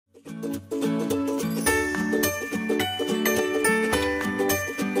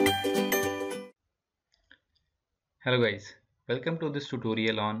Hello guys, welcome to this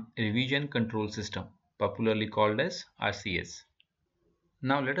tutorial on revision control system, popularly called as RCS.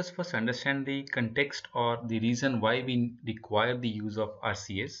 Now let us first understand the context or the reason why we require the use of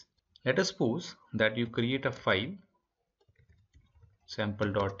RCS. Let us suppose that you create a file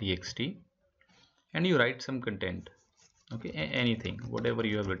sample.txt and you write some content, okay, anything, whatever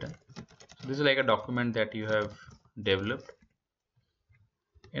you have written. So this is like a document that you have developed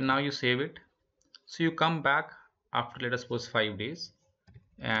and now you save it. So you come back after, let us suppose, 5 days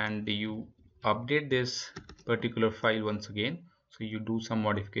and you update this particular file once again. So you do some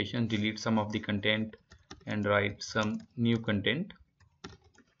modification, delete some of the content and write some new content,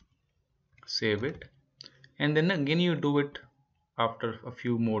 save it, and then again you do it after a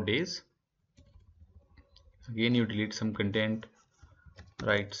few more days. Again you delete some content,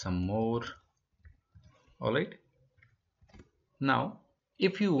 write some more. Alright, now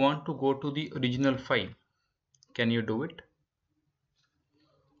if you want to go to the original file, can you do it?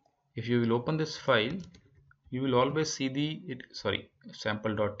 If you will open this file, you will always see the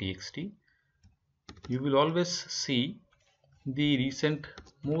sample.txt. You will always see the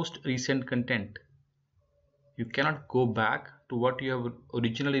most recent content. You cannot go back to what you have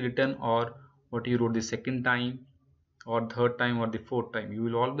originally written or what you wrote the second time or third time or the fourth time. You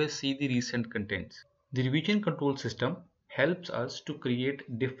will always see the recent contents. The revision control system helps us to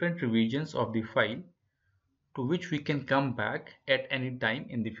create different revisions of the file to which we can come back at any time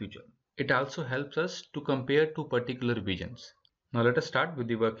in the future. It also helps us to compare two particular revisions. Now let us start with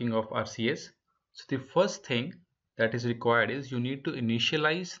the working of RCS. So the first thing that is required is you need to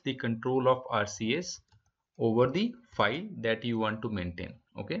initialize the control of RCS over the file that you want to maintain.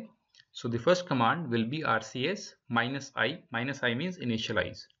 Okay, so the first command will be RCS -i. -i means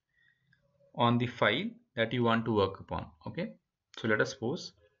initialize on the file that you want to work upon. Okay, so let us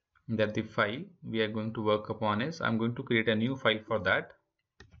suppose that the file we are going to work upon is, I'm going to create a new file for that.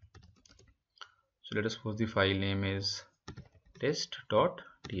 So let us suppose the file name is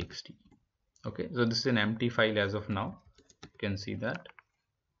test.txt. okay, so this is an empty file as of now, you can see that.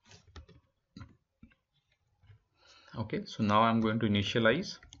 Okay, so now I'm going to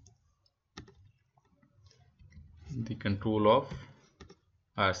initialize the control of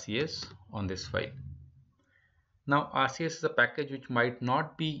RCS on this file. Now RCS is a package which might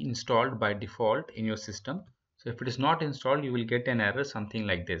not be installed by default in your system. So if it is not installed, you will get an error something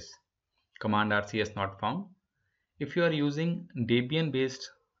like this: command RCS not found. If you are using Debian based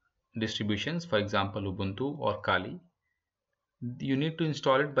distributions, for example Ubuntu or Kali, you need to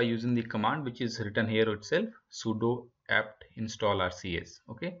install it by using the command which is written here itself, sudo apt install RCS.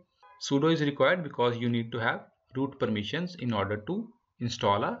 Okay, sudo is required because you need to have root permissions in order to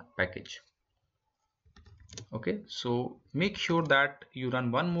install a package. Okay, so make sure that you run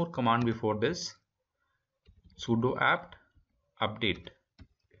one more command before this, sudo apt update.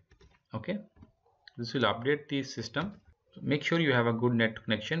 Okay, this will update the system. So make sure you have a good net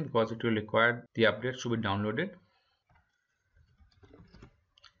connection because it will require the updates to be downloaded.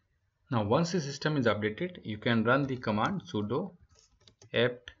 Now once the system is updated, you can run the command sudo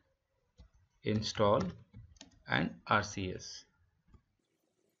apt install and RCS.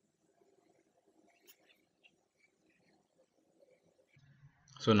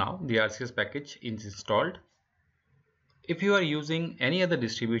 So now the RCS package is installed. If you are using any other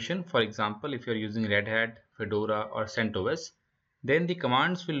distribution, for example if you are using Red Hat, Fedora or CentOS, then the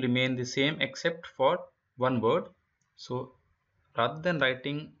commands will remain the same except for one word. So rather than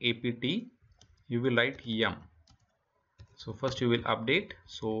writing apt, you will write yum. So first you will update,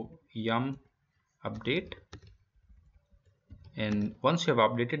 so yum update, and once you have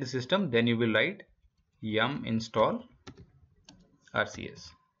updated the system, then you will write yum install RCS.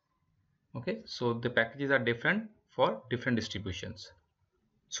 Okay, so the packages are different for different distributions.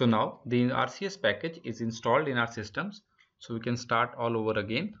 So now the RCS package is installed in our systems, so we can start all over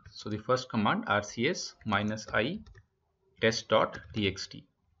again. So the first command RCS -i test.txt.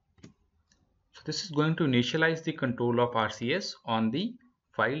 So this is going to initialize the control of RCS on the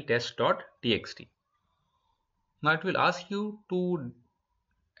file test.txt. Now it will ask you to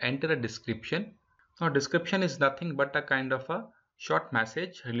enter a description. Now description is nothing but a kind of a short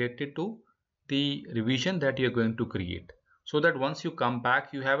message related to the revision that you are going to create, so that once you come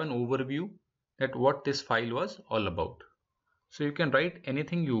back you have an overview that what this file was all about. So you can write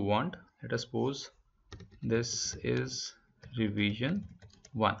anything you want. Let us suppose this is revision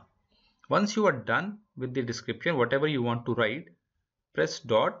 1. Once you are done with the description, whatever you want to write, press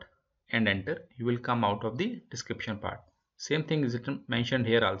dot and enter. You will come out of the description part. Same thing is mentioned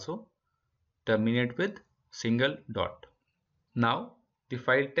here also. Terminate with single dot. Now the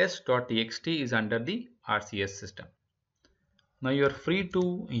file test.txt is under the RCS system. Now you are free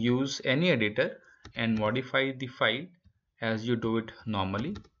to use any editor and modify the file as you do it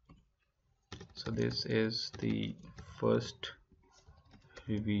normally. So this is the first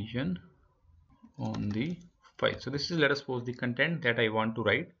revision on the file. So this is, let us suppose, the content that I want to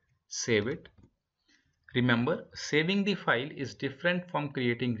write. Save it. Remember, saving the file is different from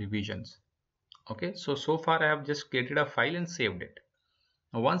creating revisions. Okay, so far I have just created a file and saved it.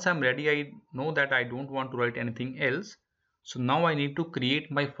 Now once I'm ready, I know that I don't want to write anything else. So now I need to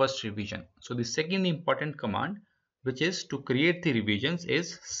create my first revision. So the second important command, which is to create the revisions,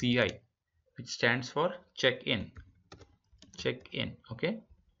 is CI, which stands for check in. Okay,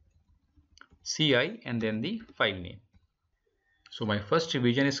 CI and then the file name. So my first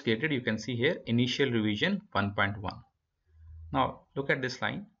revision is created. You can see here initial revision 1.1. Now look at this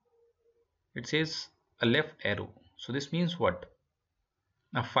line. It says a left arrow. So this means what?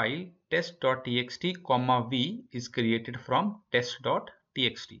 A file test.txt comma v is created from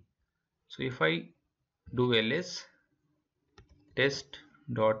test.txt. So if I do ls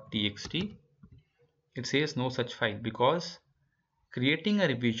test.txt, it says no such file, because creating a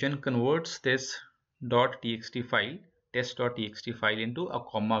revision converts this .txt file, test.txt file, into a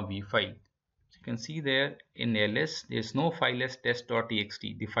comma v file. So you can see there in ls there is no file as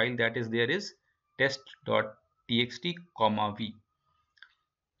test.txt. The file that is there is test.txt comma v.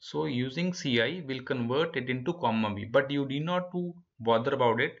 So using CI will convert it into comma v, but you need not to bother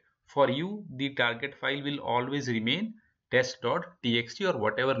about it. For you, the target file will always remain test.txt or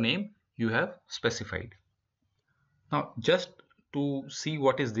whatever name you have specified. Now just to see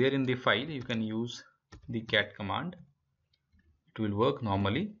what is there in the file, you can use the cat command. It will work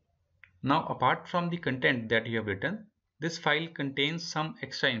normally. Now apart from the content that you have written, this file contains some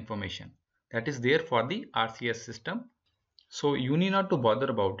extra information that is there for the RCS system. So you need not to bother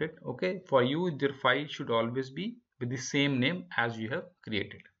about it. Okay, for you your file should always be with the same name as you have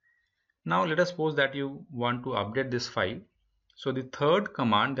created. Now let us suppose that you want to update this file. So the third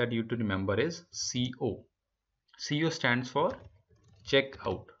command that you have to remember is CO. CO stands for check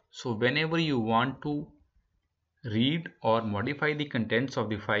out. So whenever you want to read or modify the contents of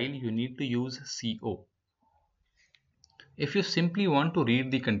the file, you need to use CO. If you simply want to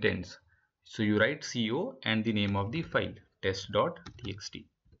read the contents, so you write CO and the name of the file, test.txt.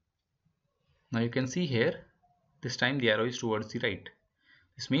 Now you can see here, this time the arrow is towards the right.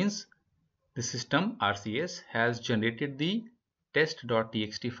 This means the system RCS has generated the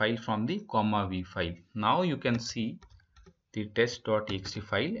test.txt file from the comma v file. Now you can see the test.txt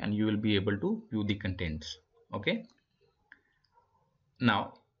file and you will be able to view the contents. Okay.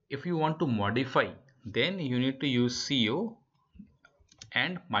 Now if you want to modify, then you need to use CO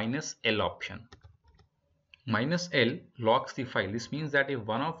and -l option. -l locks the file. This means that if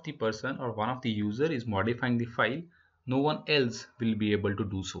one of the person or one of the user is modifying the file, no one else will be able to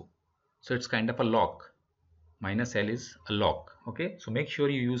do so. So it's kind of a lock. -l is a lock. Okay, so make sure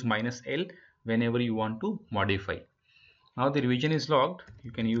you use -l whenever you want to modify. Now the revision is logged.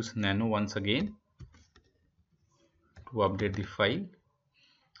 You can use nano once again to update the file.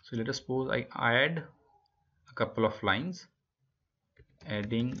 So let us suppose I add a couple of lines,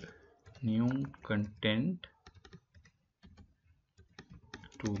 adding new content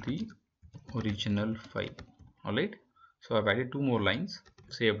to the original file. Alright, so I've added 2 more lines,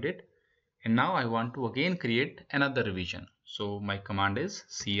 saved it, and now I want to again create another revision. So my command is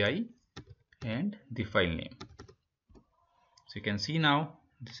CI and the file name. So you can see now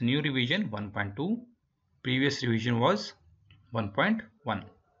this new revision 1.2, previous revision was 1.1.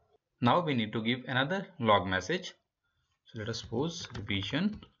 Now we need to give another log message. So let us suppose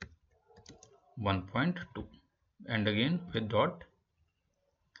revision 1.2 and again with dot.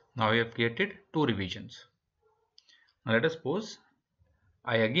 Now we have created 2 revisions. Now let us suppose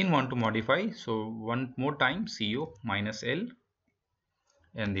I again want to modify. So one more time, CO -l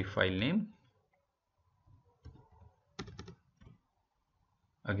and the file name.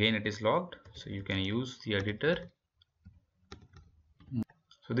 Again it is logged, so you can use the editor.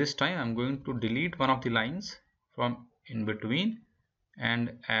 So this time I'm going to delete one of the lines from in between and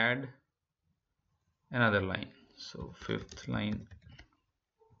add another line. So 5th line,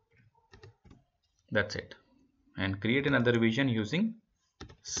 that's it, and create another revision using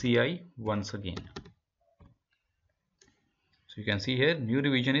CI once again. So you can see here new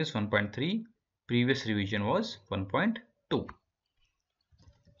revision is 1.3, previous revision was 1.2.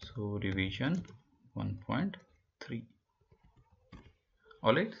 So revision 1.3.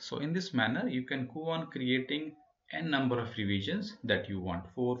 Alright, so in this manner you can go on creating n number of revisions that you want,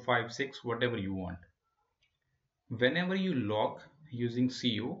 4, 5, 6, whatever you want. Whenever you log using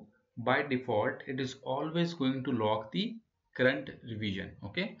CO, by default it is always going to log the current revision.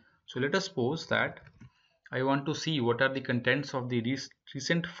 Okay, so let us suppose that I want to see what are the contents of the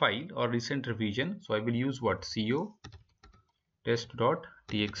recent file or recent revision. So I will use what, co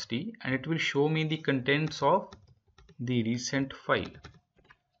test.txt, and it will show me the contents of the recent file.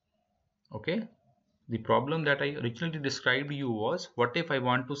 Okay, the problem that I originally described to you was, what if I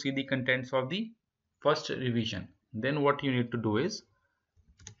want to see the contents of the first revision? Then what you need to do is,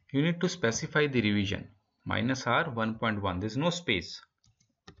 you need to specify the revision -r 1.1. There is no space.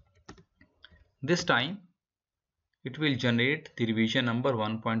 This time it will generate the revision number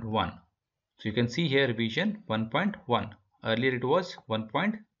 1.1. So you can see here revision 1.1. Earlier it was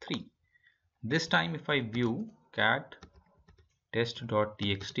 1.3. This time if I view cat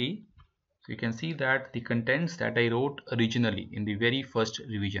test.txt, so you can see that the contents that I wrote originally in the very first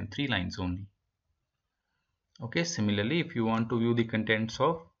revision, 3 lines only. Okay, similarly if you want to view the contents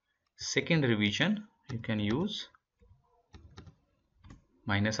of second revision, you can use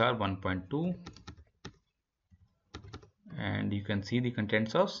 -r 1.2, and you can see the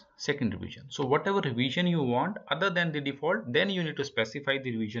contents of second revision. So whatever revision you want other than the default, then you need to specify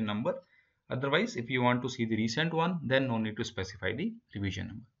the revision number. Otherwise, if you want to see the recent one, then no need to specify the revision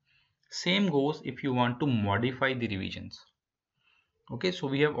number. Same goes if you want to modify the revisions. Okay, so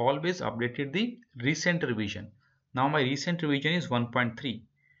we have always updated the recent revision. Now my recent revision is 1.3.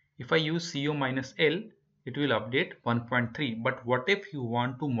 If I use co-l, it will update 1.3. But what if you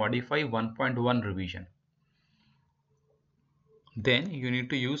want to modify 1.1 revision? Then you need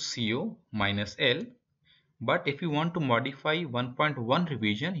to use co-l. But if you want to modify 1.1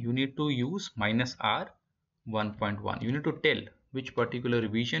 revision, you need to use -r 1.1. You need to tell which particular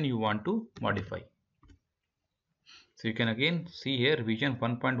revision you want to modify. So you can again see here revision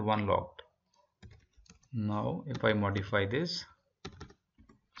 1.1 logged. Now if I modify this,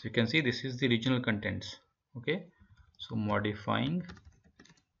 so you can see this is the original contents. Okay, so modifying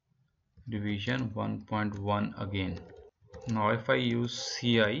revision 1.1 again. Now if I use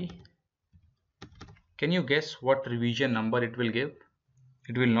ci, can you guess what revision number it will give?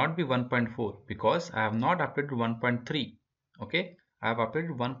 It will not be 1.4 because I have not updated 1.3. Okay, I have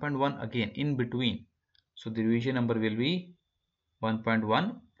updated 1.1 again in between. So the revision number will be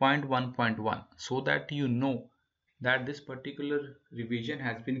 1.1.1.1, so that you know that this particular revision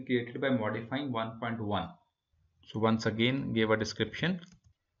has been created by modifying 1.1. So once again give a description.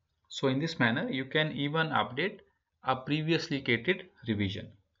 So in this manner you can even update a previously created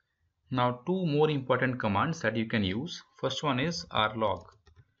revision. Now two more important commands that you can use. First one is rlog.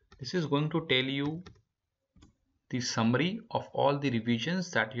 This is going to tell you the summary of all the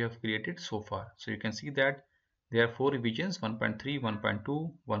revisions that you have created so far. So you can see that there are 4 revisions: 1.3,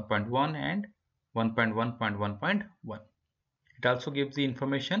 1.2, 1.1 and 1.1.1.1. It also gives the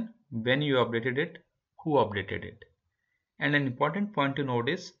information when you updated it, who updated it. And an important point to note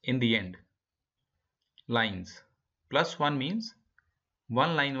is in the end, lines. +1 means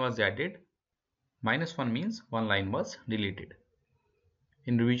 1 line was added, -1 means 1 line was deleted.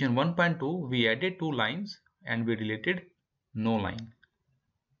 In revision 1.2, we added 2 lines and we deleted no line.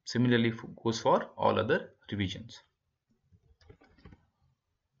 Similarly goes for all other revisions.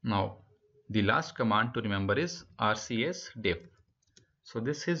 Now the last command to remember is RCS diff. So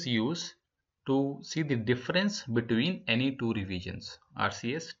this is used to see the difference between any two revisions.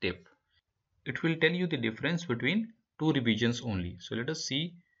 RCS diff. It will tell you the difference between two revisions only. So let us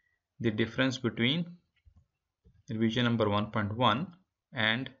see the difference between revision number 1.1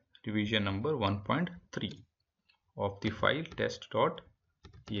 and revision number 1.3 of the file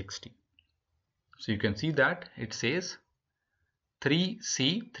test.txt. So you can see that it says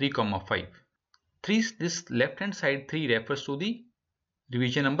 3C 3,5. 3, this left hand side 3 refers to the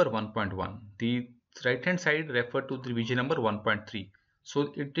revision number 1.1. The right hand side refer to the revision number 1.3.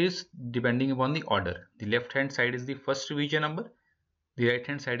 So it is depending upon the order. The left hand side is the first revision number, the right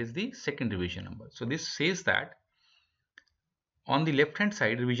hand side is the second revision number. So this says that on the left hand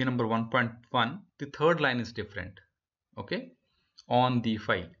side, revision number 1.1, the third line is different, okay, on the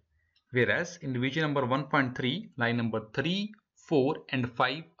file. Whereas in revision number 1.3, line number 3, 4 and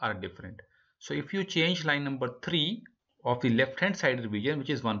 5 are different. So if you change line number 3 of the left hand side revision, which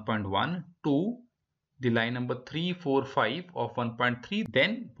is 1.1, to the line number 3, 4, 5 of 1.3,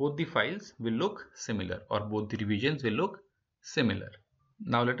 then both the files will look similar, or both the revisions will look similar.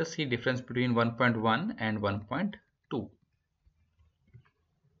 Now let us see difference between 1.1 and 1.2.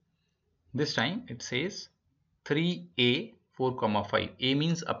 This time it says 3a 4,5. A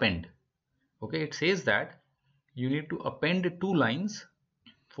means append. Okay, it says that you need to append 2 lines,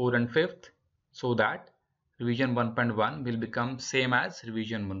 4 and 5th, so that revision 1.1 will become same as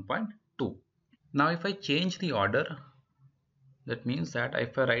revision 1.2. Now if I change the order, that means that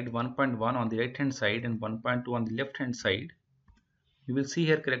if I write 1.1 on the right hand side and 1.2 on the left hand side, you will see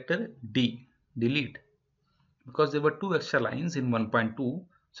here character D, delete, because there were two extra lines in 1.2.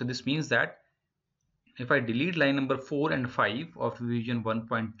 So this means that if I delete line number 4 and 5 of revision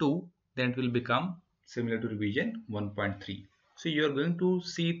 1.2, then it will become similar to revision 1.3. So you are going to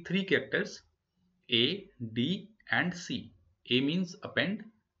see three characters, A, D and C. A means append,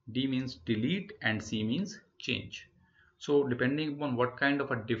 D means delete and C means change. So depending upon what kind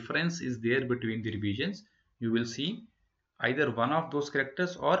of a difference is there between the revisions, you will see either one of those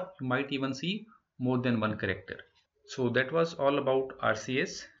characters or you might even see more than one character. So that was all about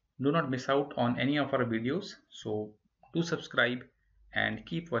RCS. Do not miss out on any of our videos. So do subscribe and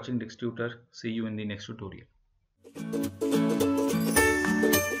keep watching Dix Tutor. See you in the next tutorial.